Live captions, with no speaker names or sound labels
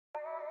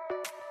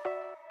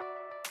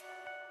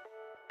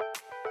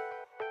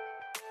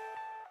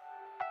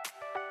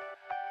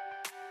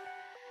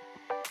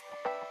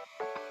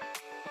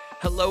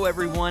Hello,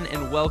 everyone,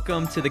 and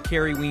welcome to the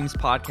Carrie Weems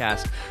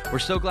podcast. We're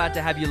so glad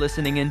to have you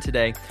listening in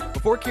today.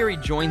 Before Carrie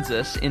joins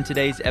us in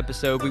today's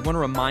episode, we want to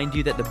remind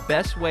you that the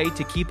best way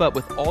to keep up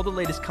with all the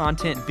latest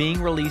content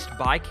being released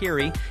by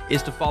Carrie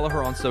is to follow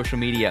her on social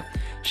media.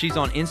 She's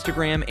on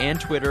Instagram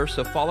and Twitter,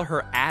 so follow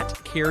her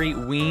at Carrie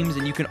Weems,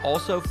 and you can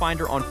also find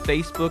her on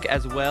Facebook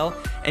as well,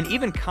 and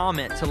even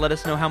comment to let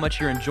us know how much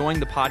you're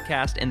enjoying the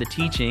podcast and the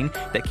teaching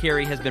that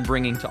Carrie has been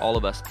bringing to all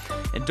of us.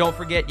 And don't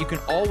forget, you can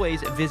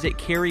always visit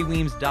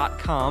carrieweems.com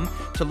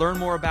to learn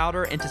more about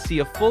her and to see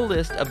a full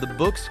list of the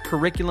books,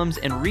 curriculums,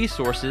 and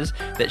resources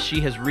that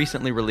she has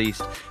recently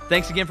released.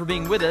 Thanks again for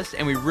being with us,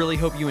 and we really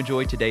hope you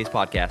enjoyed today's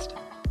podcast.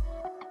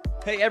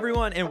 Hey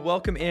everyone, and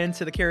welcome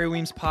into the Carrie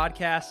Weems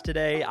podcast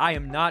today. I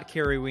am not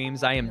Carrie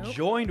Weems. I am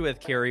joined with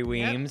Carrie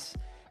Weems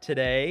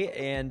today,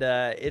 and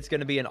it's going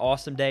to be an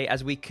awesome day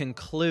as we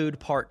conclude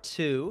part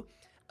 2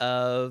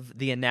 of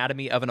the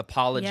anatomy of an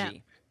apology. Yeah.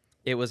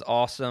 It was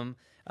awesome.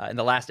 In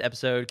the last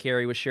episode,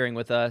 Carrie was sharing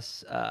with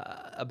us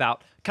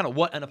about kind of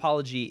what an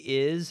apology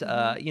is,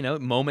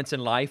 moments in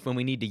life when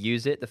we need to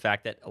use it, the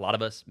fact that a lot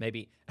of us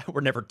maybe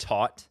were never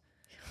taught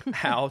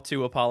how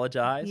to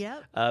apologize.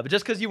 Yep. But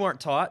just because you weren't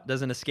taught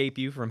doesn't escape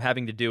you from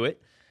having to do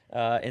it.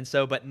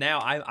 But now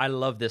I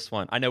love this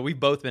one. I know we've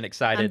both been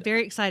excited. I'm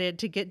very excited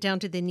to get down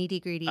to the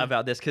nitty-gritty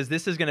about this, because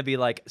this is going to be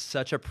like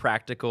such a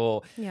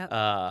practical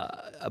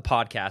a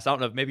podcast. I don't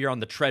know, maybe you're on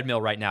the treadmill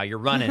right now, you're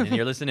running and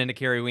you're listening to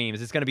Carrie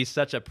Weems. It's going to be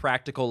such a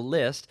practical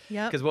list,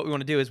 because what we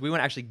want to do is we want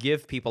to actually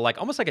give people like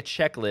almost like a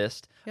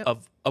checklist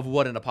of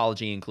what an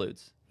apology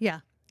includes.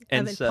 Yeah.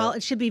 And so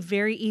it should be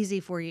very easy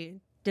for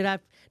you.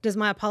 Does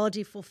my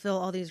apology fulfill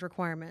all these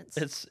requirements?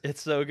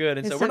 It's so good.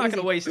 And so we're not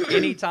going to waste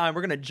any time.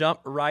 We're going to jump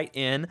right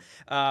in.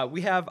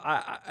 We have,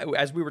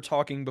 as we were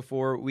talking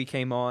before we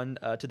came on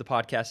to the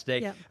podcast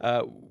today,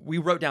 we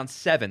wrote down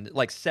seven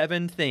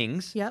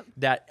things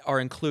that are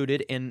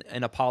included in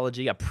an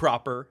apology, a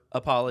proper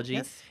apology.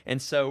 Yes.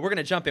 And so we're going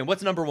to jump in.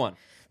 What's number one?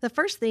 The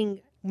first thing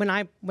when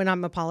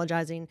I'm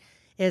apologizing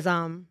is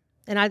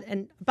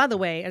And by the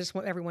way, I just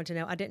want everyone to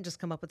know, I didn't just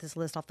come up with this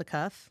list off the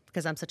cuff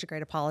because I'm such a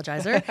great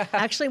apologizer. I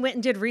actually went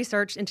and did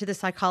research into the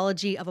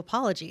psychology of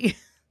apology.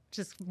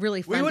 Just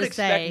really fun to say. We would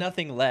expect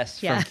nothing less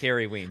from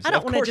Carrie Weems. I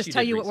don't want to just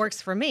tell you what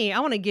works for me.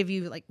 I want to give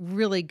you like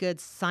really good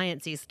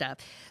sciencey stuff.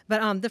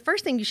 But the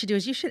first thing you should do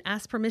is you should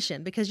ask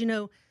permission, because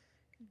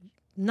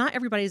not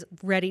everybody's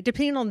ready,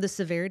 depending on the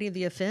severity of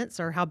the offense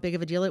or how big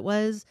of a deal it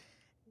was.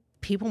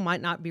 People might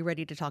not be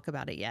ready to talk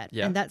about it yet.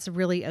 Yeah. And that's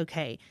really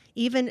okay.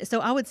 So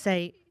I would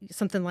say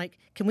something like,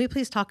 can we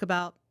please talk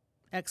about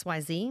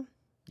XYZ?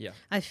 Yeah.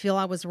 I feel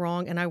I was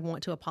wrong and I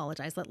want to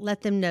apologize.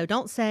 Let them know.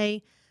 Don't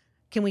say,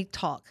 can we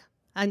talk?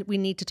 We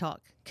need to talk.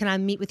 Can I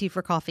meet with you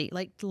for coffee?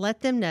 Let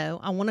them know,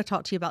 I want to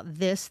talk to you about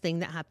this thing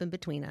that happened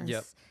between us.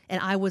 Yep.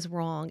 And I was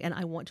wrong and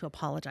I want to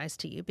apologize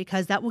to you,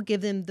 because that will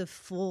give them the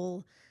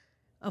full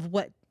of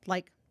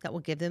that will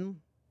give them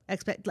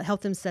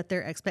help them set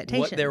their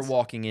expectations. What they're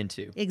walking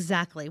into.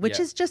 Exactly. Which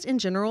is just in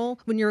general,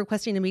 when you're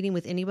requesting a meeting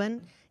with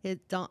anyone,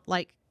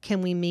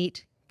 can we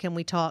meet? Can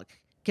we talk?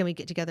 Can we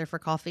get together for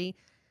coffee?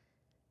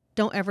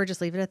 Don't ever just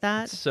leave it at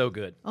that. It's so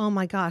good. Oh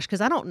my gosh, because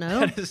I don't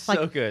know. That is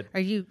so good. Are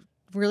you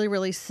really,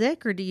 really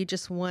sick, or do you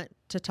just want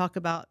to talk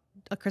about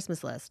a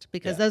Christmas list?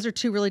 Because those are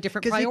two really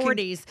different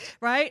priorities,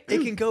 right?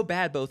 It can go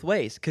bad both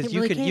ways, because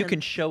you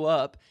can show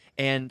up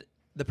and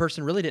the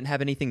person really didn't have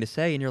anything to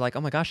say, and you're like,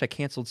 oh my gosh, I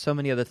canceled so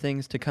many other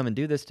things to come and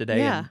do this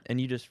today, and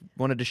you just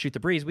wanted to shoot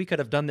the breeze. We could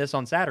have done this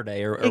on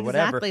Saturday or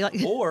whatever.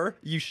 Or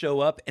you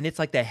show up and it's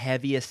like the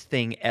heaviest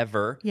thing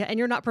ever. Yeah, and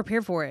you're not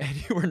prepared for it.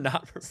 And you were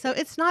not prepared. So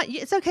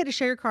it's okay to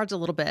share your cards a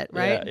little bit,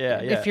 right?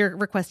 Yeah. If you're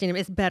requesting them,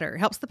 it's better. It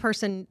helps the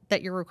person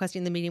that you're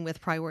requesting the meeting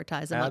with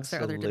prioritize amongst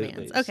their other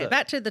demands. Okay,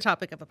 back to the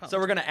topic of apology. So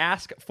we're going to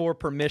ask for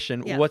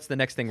permission. Yeah. What's the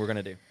next thing we're going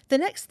to do? The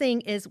next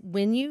thing is,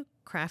 when you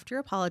craft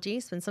your apology,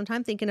 spend some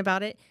time thinking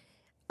about it.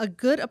 A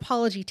good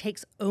apology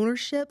takes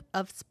ownership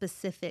of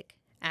specific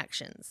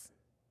actions.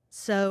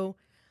 So,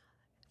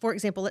 for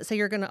example, let's say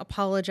you're going to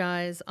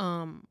apologize,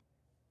 for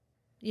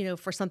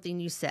something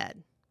you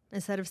said.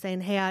 Instead of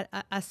saying, hey,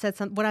 I said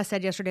what I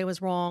said yesterday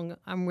was wrong,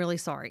 I'm really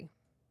sorry.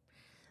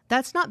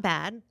 That's not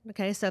bad,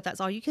 okay? So if that's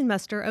all you can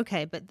muster,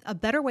 okay. But a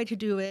better way to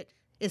do it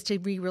is to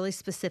be really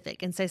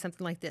specific and say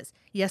something like this.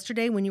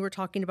 Yesterday, when you were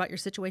talking about your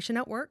situation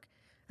at work,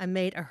 I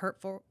made a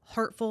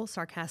hurtful,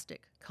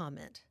 sarcastic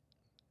comment.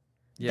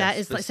 That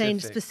is like saying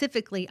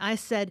specifically, I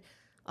said,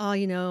 I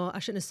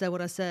shouldn't have said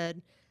what I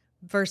said,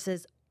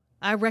 versus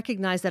I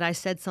recognize that I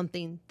said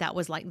something that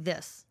was like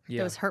this.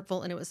 Yeah. It was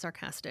hurtful and it was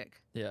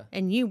sarcastic. Yeah.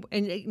 And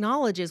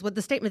acknowledges what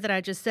the statement that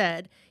I just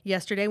said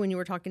yesterday when you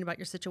were talking about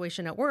your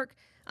situation at work,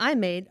 I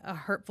made a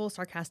hurtful,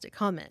 sarcastic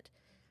comment.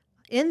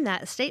 In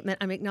that statement,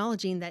 I'm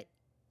acknowledging that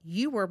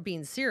you were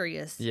being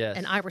serious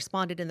and I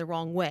responded in the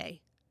wrong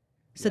way.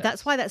 So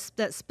that's why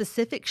that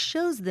specific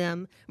shows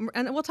them,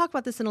 and we'll talk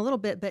about this in a little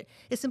bit, but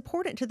it's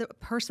important to the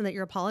person that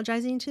you're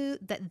apologizing to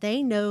that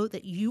they know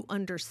that you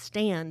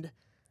understand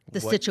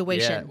the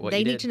situation.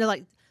 They need to know,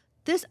 like,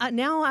 this,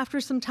 now after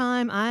some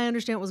time, I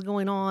understand what was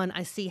going on.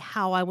 I see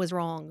how I was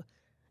wrong.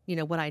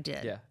 what I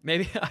did. Yeah,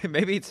 maybe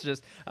it's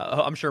just.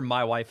 I'm sure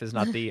my wife is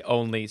not the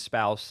only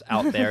spouse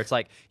out there. It's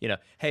like,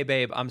 hey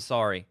babe, I'm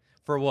sorry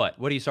for what?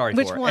 What are you sorry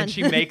Which for? one? And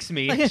she makes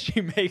me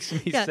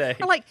Yeah. say,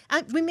 Or like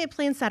we made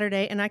plans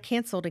Saturday and I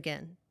canceled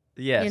again.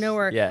 yes,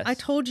 Or yes, I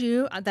told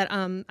you that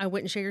I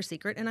wouldn't share your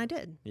secret, and I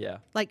did. yeah,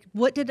 Like,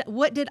 what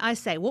did I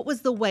say? What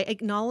was the way?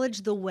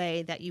 Acknowledge the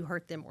way that you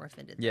hurt them or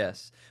offended them.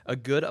 yes. A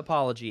good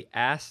apology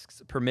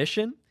asks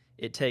permission.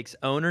 It takes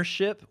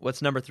ownership.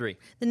 What's number 3?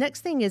 The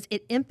next thing is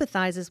it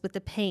empathizes with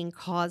the pain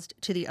caused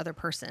to the other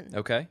person.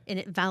 Okay. And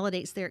it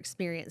validates their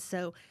experience.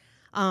 So,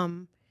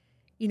 when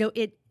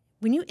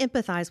you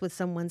empathize with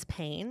someone's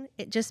pain,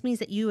 it just means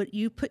that you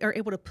are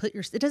able to put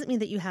it doesn't mean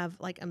that you have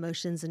like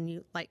emotions and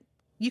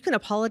you can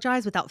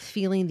apologize without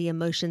feeling the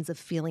emotions of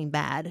feeling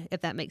bad, if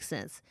that makes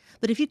sense.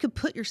 But if you could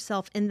put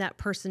yourself in that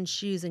person's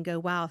shoes and go,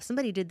 wow, if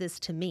somebody did this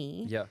to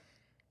me, Yeah.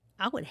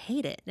 I would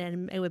hate it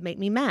and it would make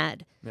me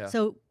mad. Yeah.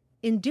 So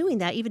in doing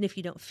that, even if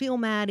you don't feel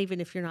mad,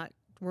 even if you're not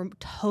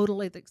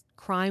totally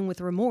crying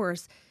with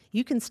remorse,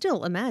 you can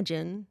still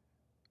imagine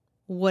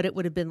what it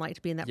would have been like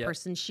to be in that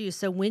person's shoes.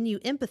 So when you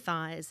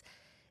empathize,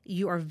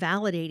 you are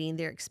validating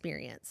their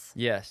experience.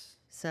 Yes.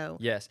 So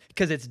yes,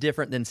 because it's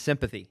different than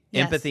sympathy.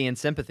 Yes. Empathy and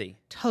sympathy.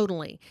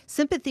 Totally.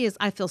 Sympathy is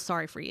I feel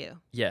sorry for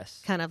you.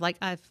 Yes. Kind of like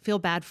I feel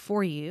bad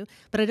for you,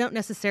 but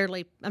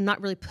I'm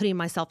not really putting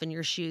myself in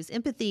your shoes.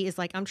 Empathy is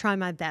like I'm trying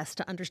my best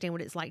to understand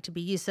what it's like to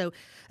be you. So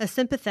a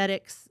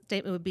sympathetic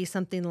statement would be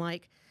something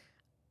like,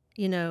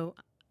 I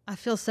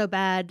feel so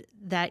bad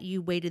that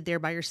you waited there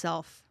by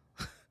yourself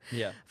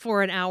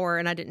for an hour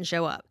and I didn't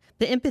show up.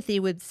 But empathy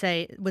would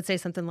say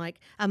something like,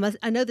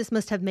 I know this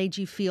must have made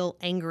you feel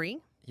angry.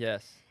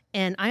 Yes.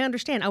 And I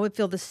understand. I would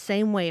feel the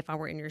same way if I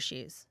were in your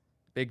shoes.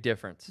 Big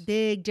difference.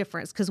 Big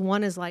difference. Because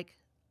one is like,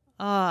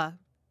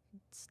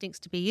 stinks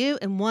to be you.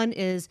 And one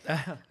is,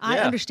 I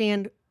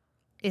understand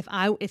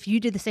if you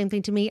did the same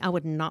thing to me, I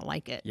would not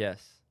like it.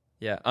 Yes.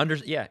 Yeah.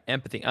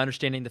 Empathy,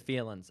 understanding the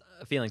feelings,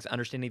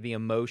 understanding the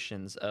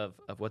emotions of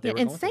what they were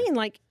going through. And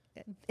saying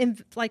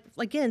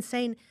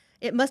saying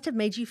it must have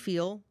made you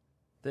feel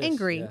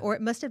angry or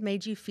it must have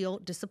made you feel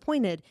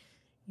disappointed.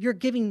 You are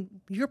going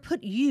through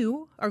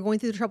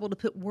the trouble to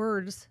put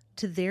words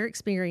to their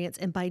experience.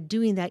 And by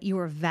doing that, you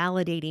are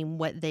validating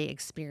what they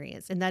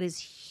experience. And that is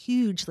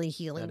hugely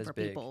healing for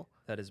people.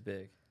 That is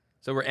big.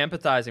 So we're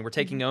empathizing. We're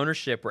taking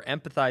ownership. We're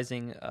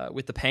empathizing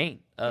with the pain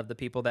of the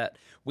people that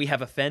we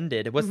have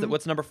offended.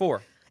 What's number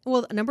 4?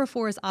 Well, number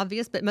 4 is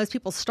obvious, but most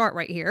people start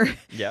right here.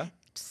 Yeah.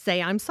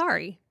 Say, I'm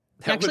sorry.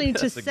 That's a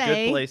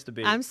good place to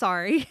be. I'm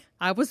sorry.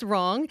 I was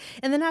wrong.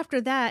 And then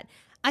after that,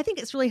 I think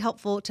it's really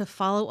helpful to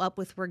follow up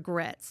with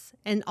regrets.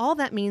 And all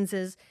that means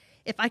is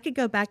if I could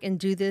go back and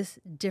do this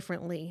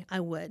differently, I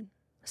would.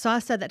 So I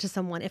said that to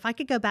someone. If I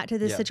could go back to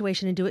this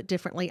situation and do it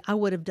differently, I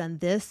would have done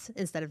this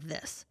instead of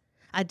this.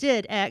 I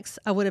did X,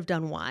 I would have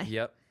done Y.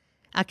 Yep.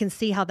 I can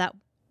see how that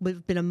would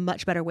have been a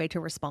much better way to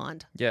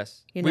respond.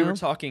 Yes. We were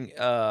talking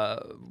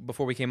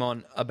before we came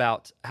on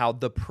about how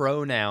the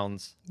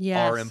pronouns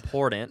are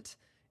important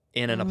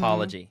in an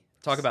apology.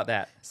 Talk about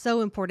that.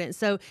 So important.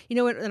 So,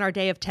 in our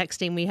day of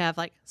texting, we have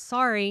like,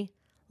 sorry,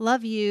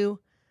 love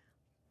you,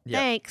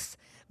 thanks.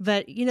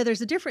 But,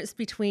 there's a difference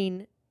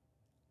between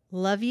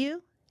love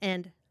you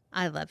and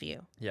I love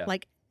you. Yeah.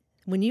 Like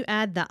when you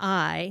add the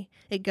I,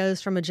 it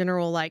goes from a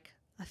general, like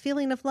a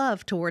feeling of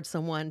love towards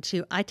someone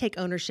to I take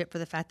ownership for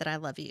the fact that I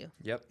love you.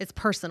 Yep. It's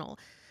personal.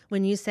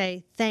 When you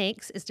say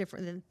thanks, it's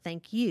different than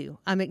thank you.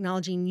 I'm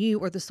acknowledging you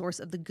or the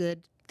source of the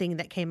good thing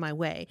that came my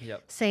way.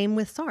 Yep. Same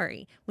with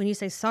sorry. When you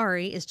say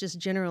sorry, it's just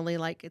generally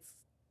like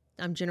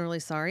I'm generally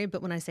sorry.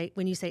 But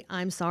when you say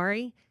I'm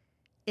sorry,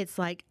 it's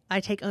like I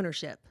take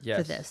ownership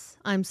for this.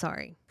 I'm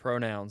sorry.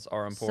 Pronouns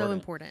are important. So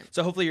important.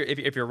 So hopefully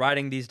if you're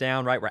writing these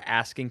down, right, we're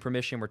asking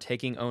permission, we're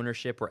taking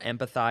ownership, we're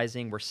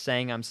empathizing, we're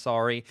saying I'm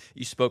sorry.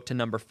 You spoke to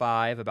number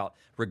 5 about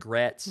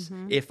regrets.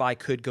 If I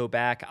could go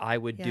back, I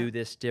would do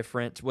this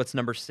different. What's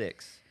number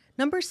 6?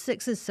 Number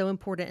 6 is so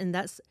important, and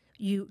that's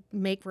you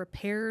make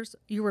repairs,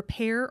 you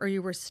repair or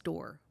you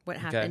restore what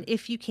happened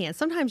if you can.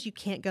 Sometimes you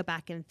can't go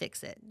back and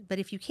fix it, but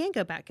if you can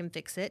go back and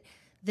fix it,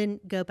 then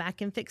go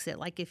back and fix it.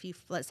 Like if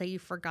let's say you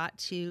forgot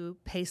to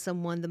pay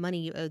someone the money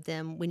you owed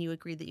them when you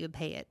agreed that you would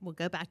pay it, well,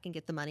 go back and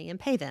get the money and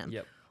pay them.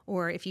 Yep.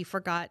 Or if you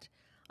forgot,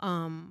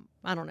 I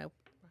don't know,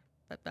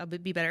 that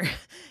would be better.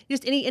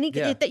 Just any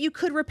that you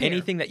could repair.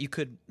 Anything that you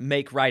could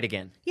make right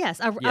again. Yes,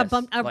 I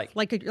bumped.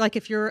 Like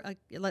if you're,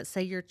 let's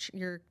say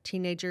your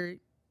teenager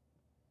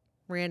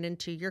ran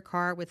into your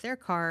car with their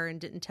car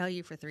and didn't tell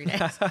you for 3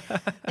 days.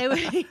 They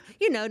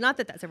would, not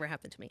that that's ever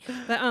happened to me,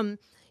 but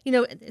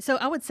so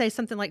I would say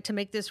something like, to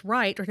make this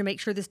right or to make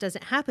sure this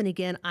doesn't happen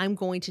again, I'm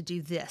going to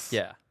do this.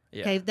 Yeah.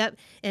 Okay.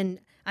 And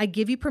I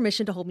give you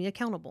permission to hold me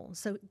accountable.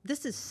 So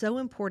this is so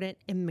important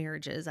in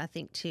marriages, I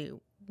think,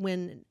 too.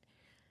 When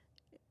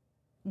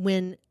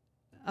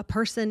a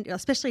person,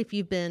 especially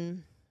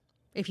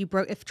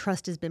if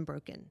trust has been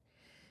broken,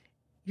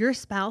 your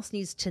spouse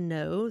needs to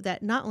know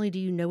that not only do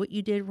you know what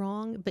you did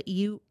wrong, but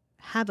you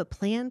have a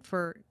plan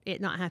for it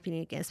not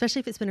happening again, especially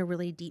if it's been a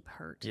really deep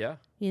hurt. Yeah.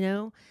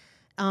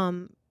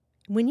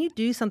 when you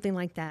do something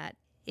like that,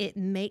 it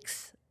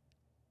makes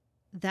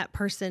that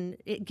person,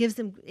 it gives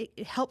them,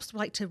 it helps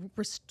like to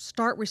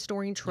start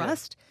restoring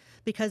trust.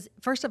 Because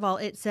first of all,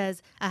 it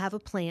says, I have a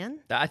plan.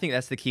 I think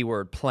that's the key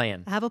word,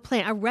 plan. I have a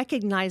plan. I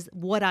recognize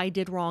what I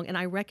did wrong, and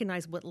I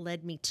recognize what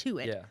led me to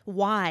it,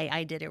 why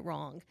I did it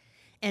wrong.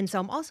 And so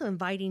I'm also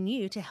inviting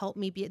you to help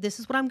me this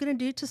is what I'm going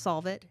to do to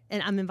solve it.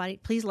 And I'm inviting,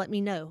 please let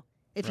me know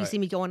if you see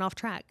me going off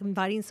track. I'm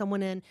inviting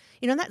someone in.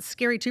 You know, and that's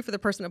scary too for the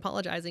person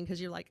apologizing,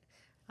 because you're like,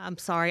 I'm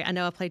sorry. I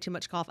know I played too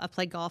much golf. I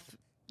played golf,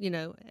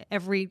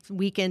 every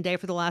weekend day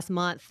for the last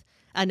month.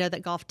 I know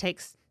that golf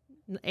takes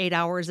 8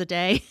 hours a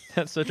day.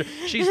 That's so true.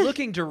 She's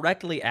looking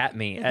directly at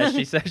me as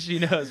she says she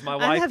knows. My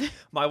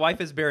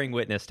wife is bearing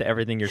witness to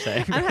everything you're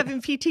saying. I'm having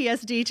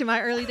PTSD to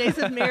my early days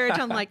of marriage.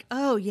 I'm like,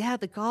 oh yeah,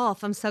 the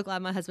golf. I'm so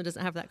glad my husband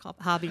doesn't have that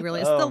hobby. Really,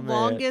 it's the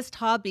longest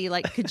hobby.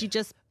 Like, could you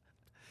just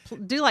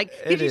do like?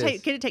 Could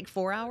it take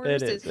 4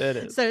 hours? It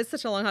is. So it's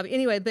such a long hobby.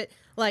 Anyway, but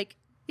like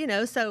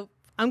so.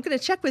 I'm going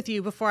to check with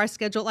you before I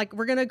schedule. Like,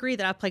 we're going to agree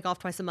that I play golf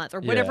twice a month or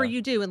whatever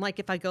you do. And like,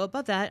 if I go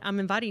above that, I'm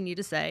inviting you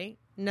to say,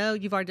 no,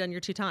 you've already done your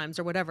 2 times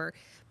or whatever.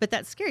 But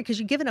that's scary because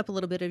you've given up a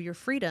little bit of your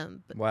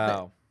freedom.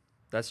 Wow.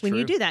 That's true. When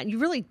you do that, you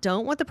really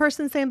don't want the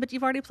person saying, but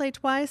you've already played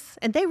twice.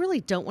 And they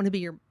really don't want to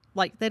be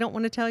they don't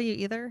want to tell you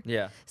either.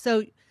 Yeah.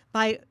 So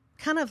by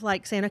kind of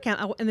like saying, okay,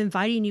 I'm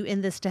inviting you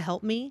in this to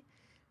help me,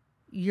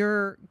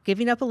 you're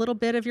giving up a little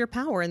bit of your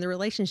power in the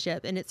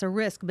relationship, and it's a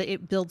risk, but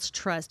it builds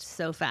trust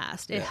so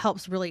fast. It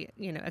helps really,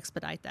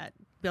 expedite that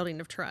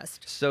building of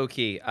trust. So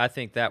key. I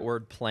think that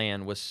word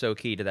plan was so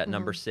key to that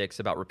number 6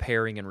 about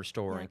repairing and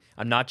restoring.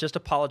 I'm not just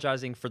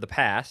apologizing for the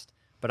past,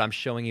 but I'm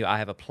showing you I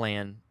have a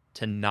plan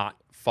to not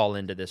fall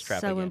into this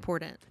trap again.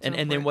 Important.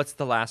 And then what's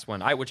the last one?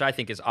 Which I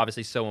think is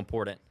obviously so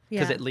important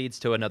because it leads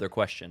to another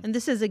question. And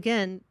this is,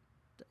 again,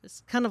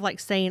 it's kind of like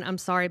saying, I'm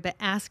sorry, but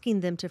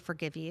asking them to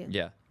forgive you.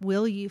 Yeah.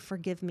 Will you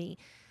forgive me?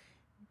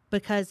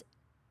 Because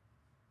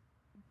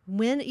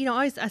when,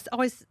 I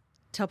always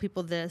tell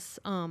people this,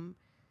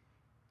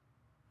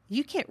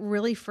 you can't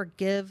really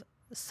forgive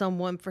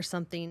someone for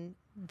something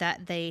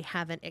that they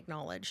haven't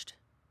acknowledged.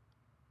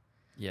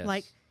 Yes.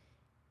 Like,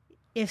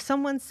 if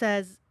someone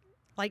says,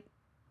 like,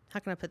 how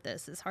can I put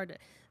this? It's hard to,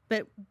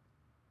 but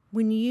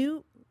when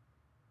you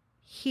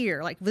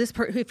hear, like this,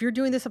 if you're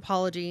doing this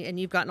apology and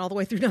you've gotten all the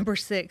way through number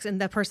 6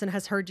 and that person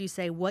has heard you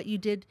say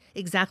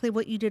exactly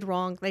what you did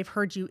wrong, they've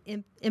heard you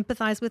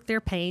empathize with their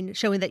pain,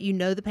 showing that you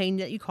know the pain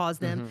that you caused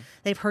them.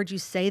 They've heard you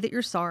say that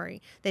you're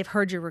sorry. They've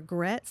heard your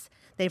regrets.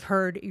 They've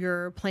heard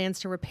your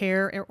plans to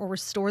repair or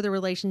restore the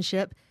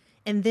relationship.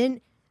 And then,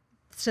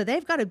 so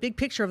they've got a big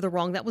picture of the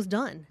wrong that was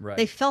done. Right.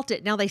 They felt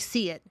it. Now they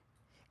see it.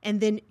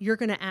 And then you're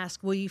going to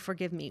ask, will you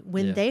forgive me?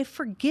 When they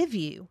forgive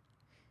you,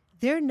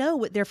 they know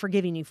what they're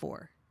forgiving you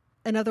for.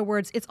 In other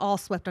words, it's all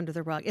swept under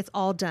the rug. It's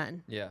all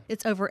done. Yeah.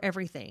 It's over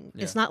everything.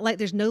 Yeah. It's not like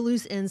there's no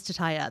loose ends to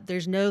tie up.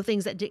 There's no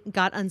things that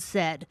got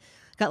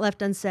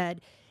left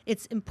unsaid.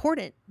 It's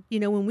important,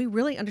 when we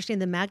really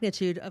understand the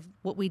magnitude of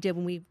what we did,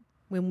 when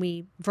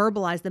we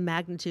verbalize the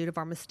magnitude of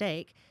our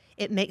mistake,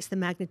 it makes the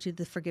magnitude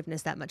of the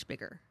forgiveness that much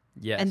bigger.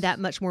 Yes. And that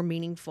much more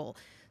meaningful.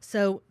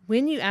 So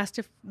when you asked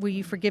will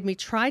you forgive me,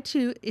 try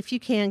to, if you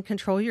can,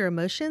 control your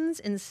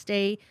emotions and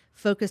stay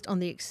focused on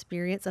the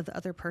experience of the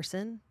other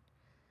person.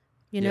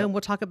 And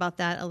we'll talk about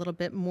that a little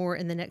bit more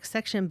in the next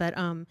section. But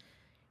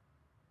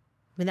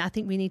I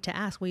think we need to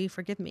ask, will you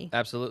forgive me?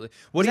 Absolutely.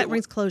 That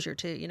brings closure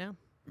too,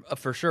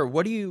 For sure.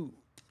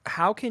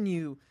 How can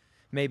you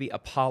maybe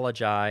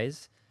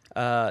apologize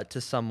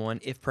to someone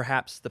if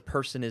perhaps the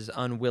person is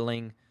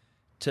unwilling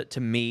to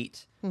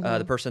meet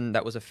the person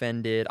that was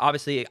offended?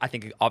 Obviously, I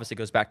think it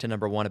goes back to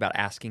number 1 about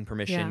asking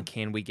permission. Yeah.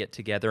 Can we get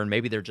together? And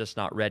maybe they're just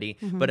not ready.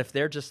 But if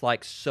they're just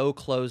like so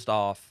closed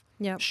off,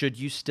 should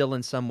you still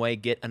in some way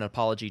get an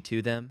apology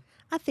to them?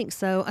 I think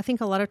so. I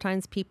think a lot of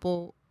times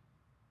people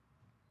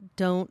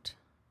don't,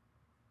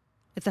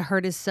 if the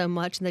hurt is so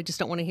much and they just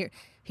don't want to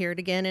hear it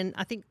again. And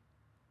I think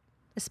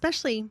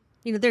especially,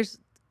 there's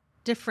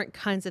different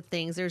kinds of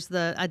things. There's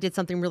I did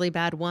something really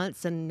bad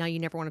once and now you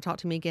never want to talk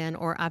to me again,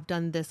 or I've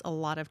done this a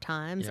lot of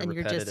times and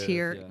you're just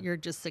you're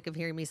just sick of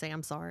hearing me say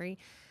I'm sorry.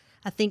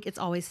 I think it's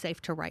always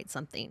safe to write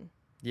something.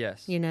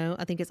 Yes.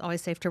 I think it's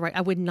always safe to write.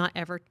 I would not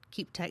ever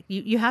keep text.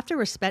 You have to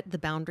respect the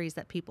boundaries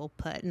that people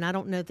put. And I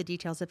don't know the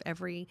details of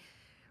every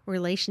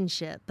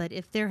relationship, but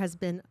if there has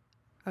been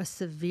a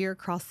severe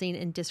crossing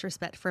and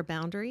disrespect for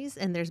boundaries,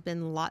 and there's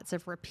been lots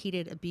of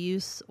repeated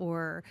abuse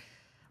or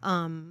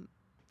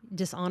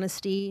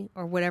dishonesty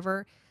or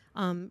whatever,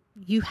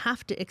 you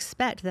have to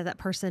expect that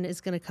person is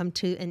going to come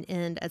to an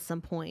end at some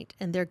point,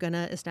 and they're going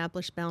to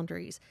establish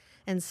boundaries.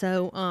 And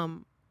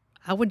so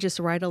I would just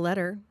write a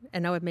letter,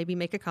 and I would maybe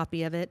make a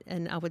copy of it,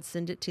 and I would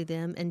send it to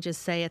them and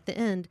just say at the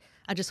end,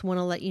 I just want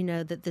to let you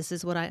know that this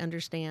is what I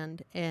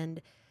understand.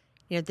 And,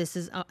 this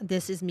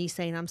is me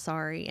saying I'm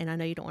sorry. And I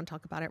know you don't want to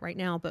talk about it right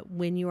now, but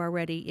when you are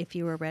ready, if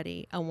you are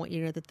ready, I want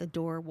you to know that the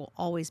door will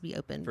always be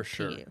open For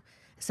sure. to you.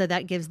 So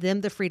that gives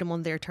them the freedom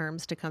on their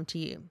terms to come to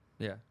you.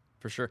 Yeah.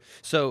 For sure.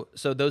 So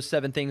those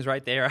 7 things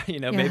right there,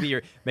 maybe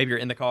you're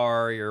in the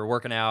car, or you're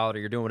working out, or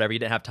you're doing whatever. You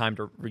didn't have time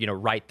to,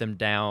 write them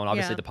down.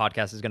 Obviously, the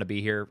podcast is going to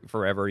be here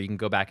forever. You can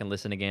go back and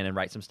listen again and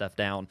write some stuff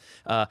down.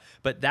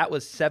 But that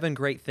was 7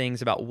 great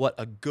things about what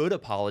a good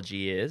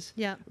apology is.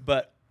 Yeah.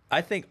 But I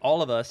think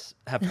all of us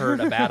have heard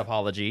a bad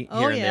apology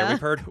here and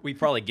there. We've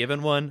probably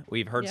given one.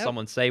 We've heard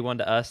someone say one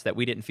to us that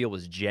we didn't feel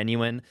was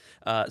genuine.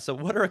 So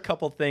what are a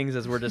couple things,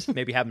 as we're just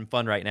maybe having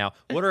fun right now,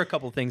 what are a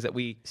couple things that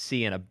we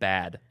see in a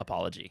bad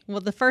apology?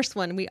 Well, the first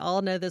one, we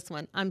all know this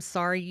one. I'm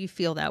sorry you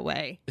feel that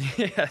way.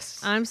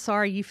 Yes. I'm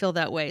sorry you feel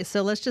that way.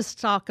 So let's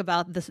just talk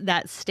about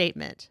that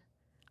statement.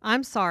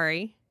 I'm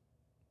sorry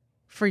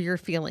for your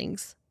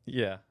feelings.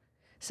 Yeah.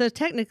 So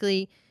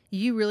technically,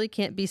 you really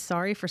can't be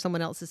sorry for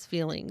someone else's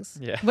feelings.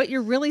 Yeah. What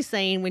you're really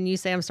saying when you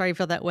say, I'm sorry you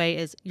feel that way,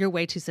 is you're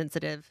way too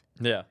sensitive.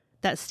 Yeah.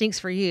 That stinks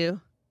for you,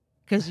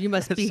 because you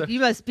must be you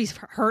must be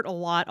hurt a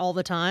lot all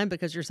the time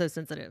because you're so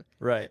sensitive.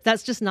 Right.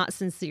 That's just not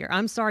sincere.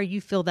 I'm sorry you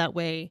feel that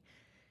way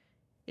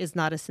is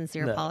not a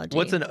sincere apology.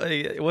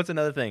 What's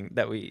another thing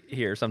that we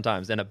hear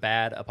sometimes in a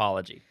bad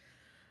apology?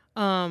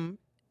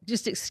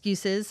 Just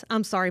excuses.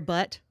 I'm sorry,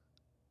 but.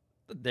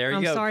 There you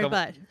I'm go. sorry,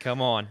 but.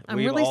 Come on. I'm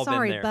We've really all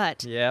sorry, been there.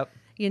 but. Yep.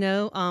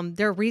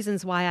 There are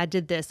reasons why I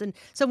did this. And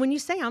so when you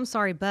say I'm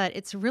sorry, but,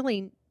 it's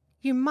really,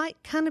 you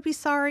might kind of be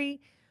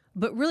sorry,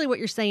 but really what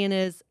you're saying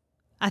is,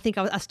 I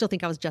still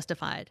think I was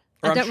justified.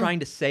 Or I'm trying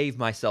to save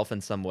myself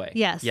in some way.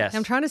 Yes.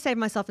 I'm trying to save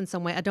myself in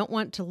some way. I don't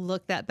want to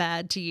look that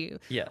bad to you.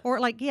 Yeah. Or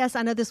yes,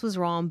 I know this was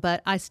wrong,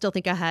 but I still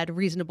think I had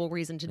reasonable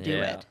reason to do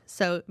it.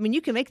 So,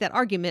 you can make that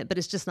argument, but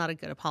it's just not a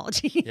good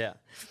apology. Yeah.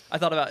 I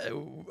thought about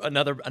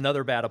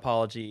another bad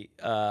apology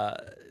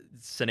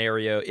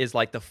scenario is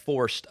like the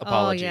forced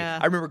apology. Oh, yeah.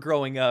 I remember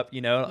growing up,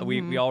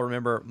 we all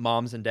remember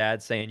moms and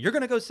dads saying, "You're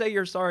going to go say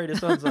you're sorry to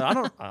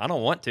someone." I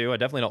don't want to. I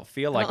definitely don't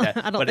feel like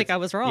that. I don't think I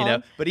was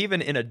wrong. But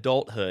even in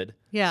adulthood,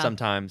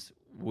 sometimes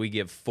we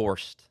give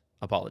forced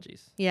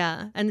apologies.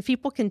 Yeah, and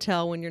people can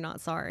tell when you're not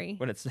sorry.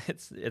 When it's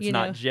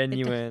not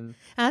genuine.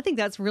 And I think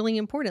that's really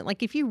important.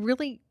 Like, if you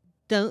really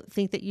don't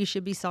think that you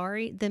should be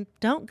sorry, then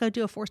don't go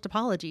do a forced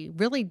apology.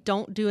 Really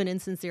don't do an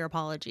insincere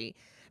apology.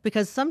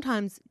 Because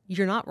sometimes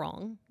you're not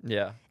wrong.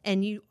 Yeah.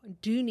 And you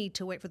do need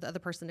to wait for the other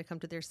person to come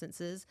to their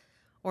senses.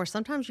 Or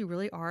sometimes you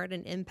really are at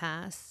an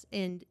impasse.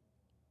 And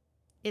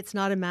it's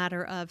not a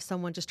matter of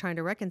someone just trying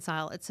to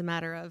reconcile. It's a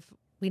matter of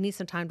we need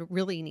some time to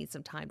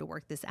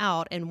work this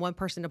out. And one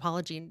person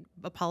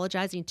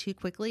apologizing too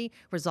quickly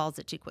resolves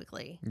it too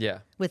quickly. Yeah.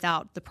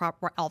 Without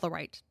all the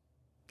right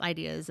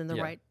ideas and the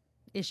right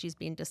issues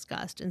being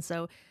discussed. And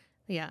so,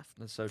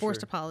 that's so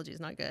forced true. apology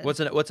is not good.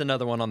 What's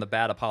another one on the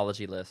bad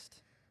apology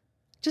list?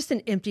 Just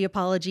an empty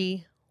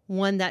apology,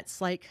 one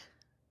that's like,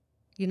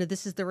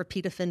 this is the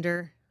repeat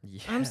offender.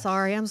 Yes. I'm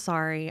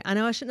sorry. I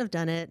know I shouldn't have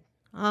done it.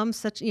 I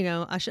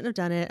shouldn't have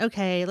done it.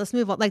 Okay, let's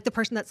move on. Like the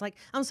person that's like,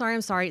 I'm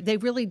sorry. They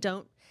really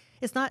don't.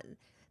 It's not,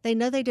 they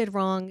know they did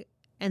wrong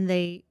and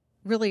they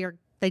really are,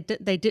 they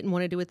didn't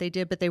want to do what they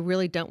did, but they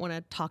really don't want to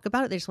talk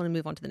about it. They just want to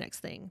move on to the next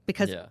thing.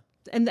 Because,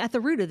 and at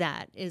the root of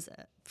that is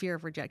a fear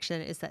of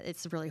rejection, is that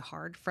it's really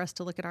hard for us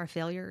to look at our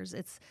failures.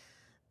 It's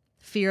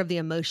fear of the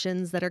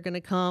emotions that are going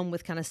to come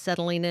with kind of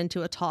settling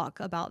into a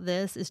talk about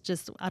this. Is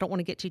just, I don't want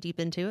to get too deep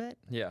into it.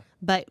 Yeah.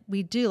 But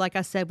we do, like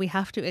I said, we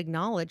have to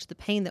acknowledge the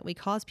pain that we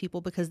cause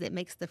people, because it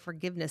makes the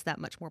forgiveness that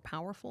much more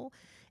powerful.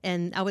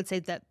 And I would say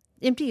that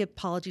empty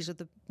apologies are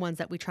the ones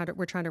that we're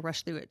trying to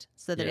rush through it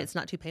so that it's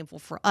not too painful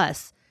for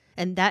us.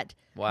 And that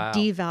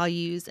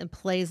devalues and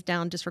plays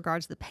down,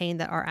 disregards the pain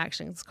that our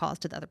actions cause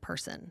to the other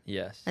person.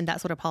 Yes. And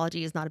that's what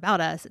apology is not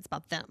about us. It's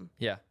about them.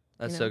 Yeah.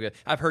 That's so good.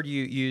 I've heard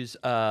you use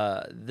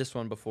this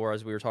one before,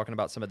 as we were talking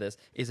about some of this,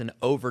 is an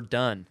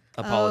overdone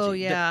apology.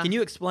 Oh, yeah. Can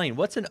you explain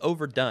what's an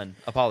overdone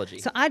apology?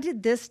 So I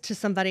did this to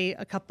somebody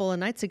a couple of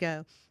nights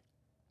ago.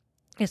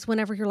 It's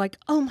whenever you're like,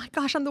 oh my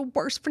gosh, I'm the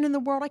worst friend in the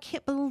world. I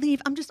can't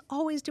believe I'm just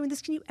always doing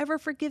this. Can you ever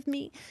forgive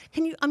me?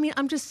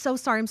 I'm just so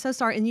sorry. I'm so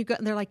sorry. And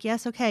and they're like,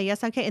 yes, okay.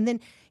 And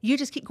then you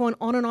just keep going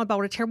on and on about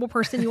what a terrible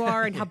person you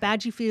are and how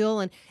bad you feel.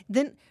 And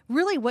then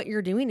really what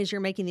you're doing is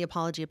you're making the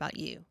apology about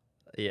you.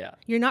 Yeah.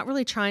 You're not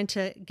really trying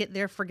to get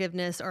their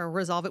forgiveness or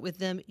resolve it with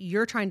them.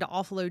 You're trying to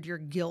offload your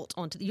guilt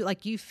onto you.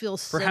 Like, you feel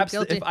so Perhaps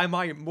guilty. if I'm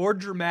more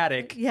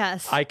dramatic,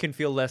 yes, I can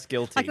feel less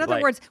guilty. Like, in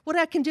other words, what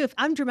I can do, if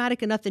I'm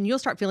dramatic enough, then you'll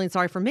start feeling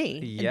sorry for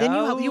me. And then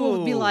you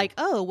will be like,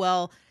 oh,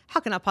 well,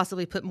 how can I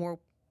possibly put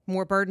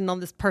more burden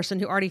on this person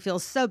who already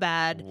feels so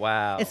bad?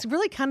 Wow. It's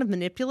really kind of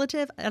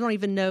manipulative. I don't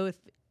even know if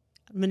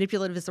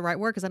manipulative is the right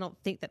word, because I don't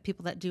think that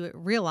people that do it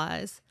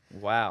realize.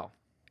 Wow.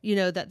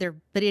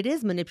 But it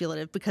is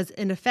manipulative, because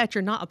in effect,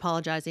 you're not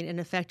apologizing. In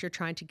effect, you're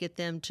trying to get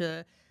them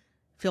to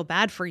feel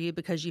bad for you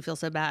because you feel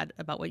so bad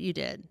about what you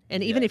did.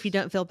 And even if you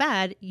don't feel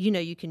bad,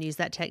 you can use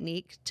that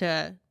technique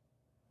to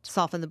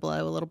soften the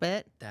blow a little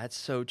bit. That's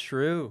so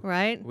true.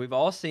 Right? We've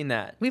all seen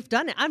that. We've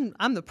done it.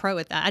 I'm the pro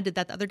at that. I did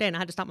that the other day, and I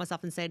had to stop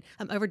myself and say,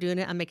 I'm overdoing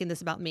it. I'm making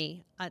this about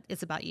me.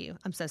 It's about you.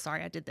 I'm so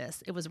sorry I did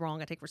this. It was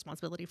wrong. I take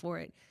responsibility for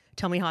it.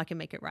 Tell me how I can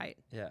make it right.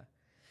 Yeah.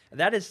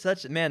 That is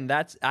such, man,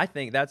 I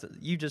think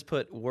you just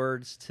put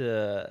words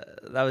to,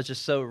 that was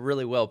just so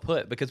really well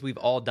put, because we've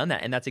all done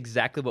that. And that's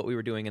exactly what we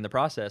were doing in the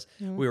process.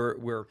 Mm-hmm.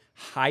 We're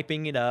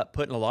hyping it up,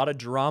 putting a lot of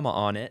drama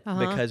on it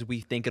because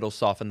we think it'll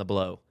soften the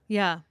blow.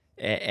 Yeah.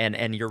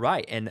 And you're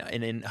right. And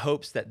in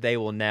hopes that they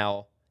will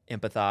now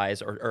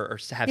empathize or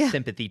have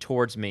sympathy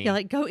towards me. Yeah,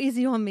 like go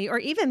easy on me. Or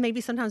even maybe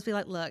sometimes be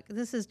like, look,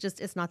 this is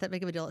just, it's not that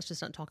big of a deal. Let's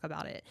just don't talk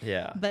about it.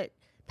 Yeah. But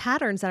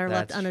patterns that are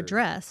left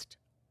unaddressed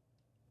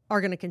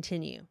are going to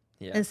continue.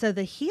 Yeah. And so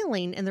the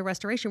healing and the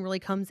restoration really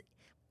comes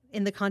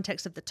in the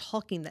context of the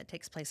talking that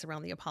takes place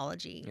around the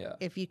apology. Yeah.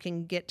 If you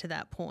can get to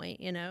that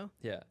point, you know?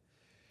 Yeah.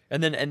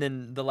 And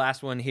then the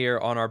last one here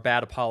on our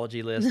bad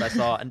apology list, I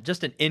saw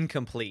just an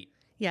incomplete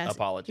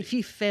apology. If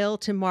you fail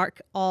to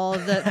mark all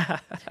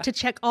to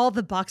check all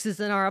the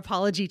boxes in our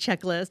apology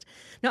checklist.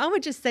 Now, I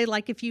would just say,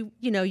 like, if you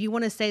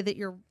want to say that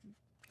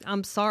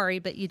I'm sorry,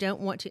 but you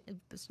don't want to,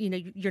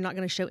 you're not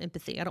going to show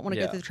empathy. I don't want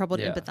to go through the trouble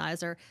to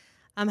empathize, or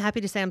I'm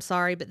happy to say I'm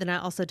sorry, but then I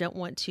also don't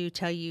want to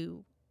tell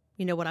you,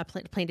 what I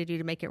plan to do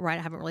to make it right.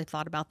 I haven't really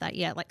thought about that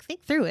yet. Like,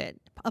 think through it.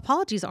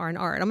 Apologies are an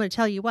art. I'm going to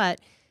tell you what,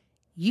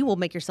 you will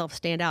make yourself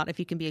stand out if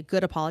you can be a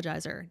good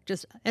apologizer.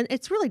 And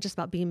it's really just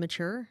about being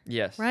mature.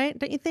 Yes. Right?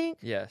 Don't you think?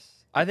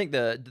 Yes. I think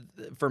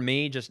for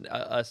me, just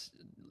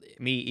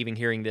me even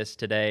hearing this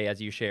today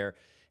as you share,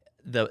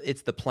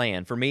 it's the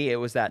plan. For me, it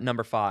was that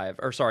number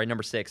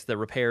 6, the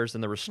repairs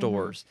and the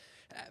restores.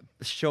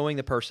 Showing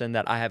the person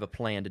that I have a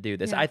plan to do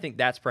this. Yeah. I think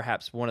that's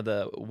perhaps one of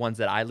the ones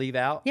that I leave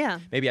out. Yeah.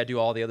 Maybe I do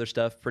all the other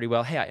stuff pretty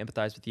well. Hey, I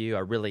empathize with you. I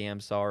really am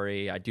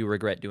sorry. I do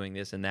regret doing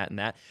this and that and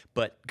that.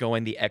 But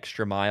going the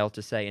extra mile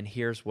to say, and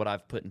here's what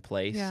I've put in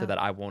place so that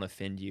I won't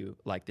offend you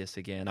like this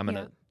again. I'm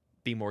going to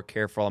be more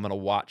careful. I'm going to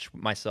watch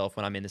myself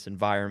when I'm in this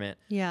environment.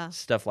 Yeah.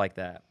 Stuff like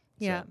that.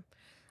 Yeah. So,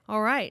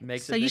 all right.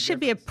 So you should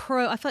be a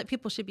pro. I feel like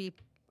people should be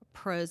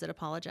pros at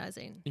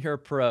apologizing. You're a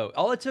pro.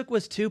 All it took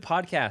was 2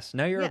 podcasts.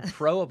 Now you're a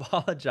pro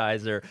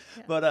apologizer.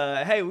 Yeah.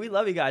 But hey, we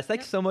love you guys.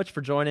 Thanks so much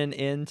for joining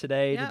in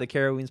today to the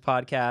Carrie Weems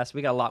podcast.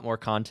 We got a lot more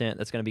content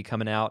that's going to be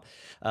coming out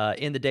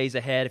in the days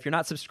ahead. If you're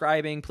not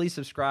subscribing, please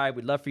subscribe.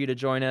 We'd love for you to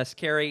join us.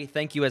 Carrie,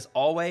 thank you as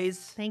always.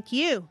 Thank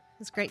you.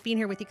 It's great being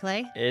here with you,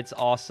 Clay. It's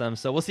awesome.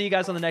 So we'll see you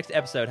guys on the next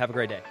episode. Have a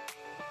great day.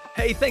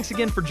 Hey, thanks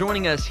again for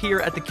joining us here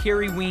at the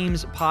Carrie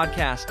Weems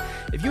podcast.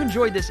 If you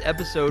enjoyed this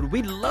episode,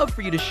 we'd love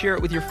for you to share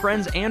it with your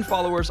friends and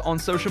followers on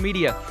social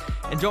media.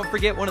 And don't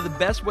forget, one of the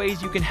best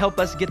ways you can help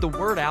us get the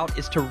word out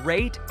is to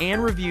rate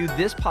and review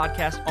this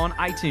podcast on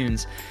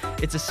iTunes.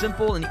 It's a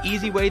simple and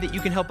easy way that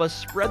you can help us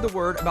spread the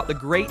word about the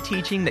great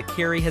teaching that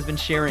Carrie has been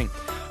sharing.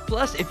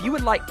 Plus, if you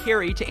would like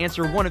Carrie to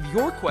answer one of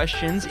your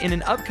questions in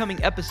an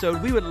upcoming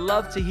episode, we would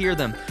love to hear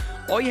them.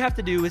 All you have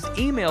to do is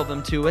email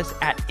them to us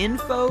at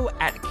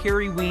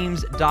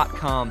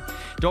info@carrieweems.com.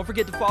 Don't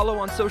forget to follow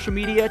on social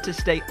media to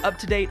stay up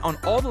to date on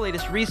all the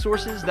latest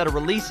resources that are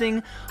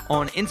releasing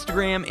on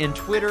Instagram and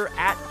Twitter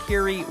at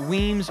Carrie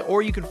Weems,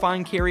 or you can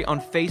find Carrie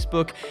on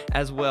Facebook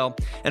as well.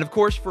 And of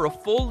course, for a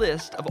full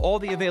list of all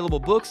the available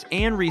books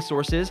and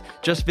resources,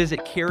 just visit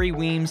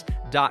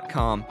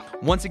carrieweems.com.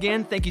 Once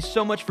again, thank you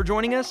so much for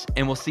joining us,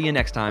 and we'll see you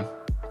next time.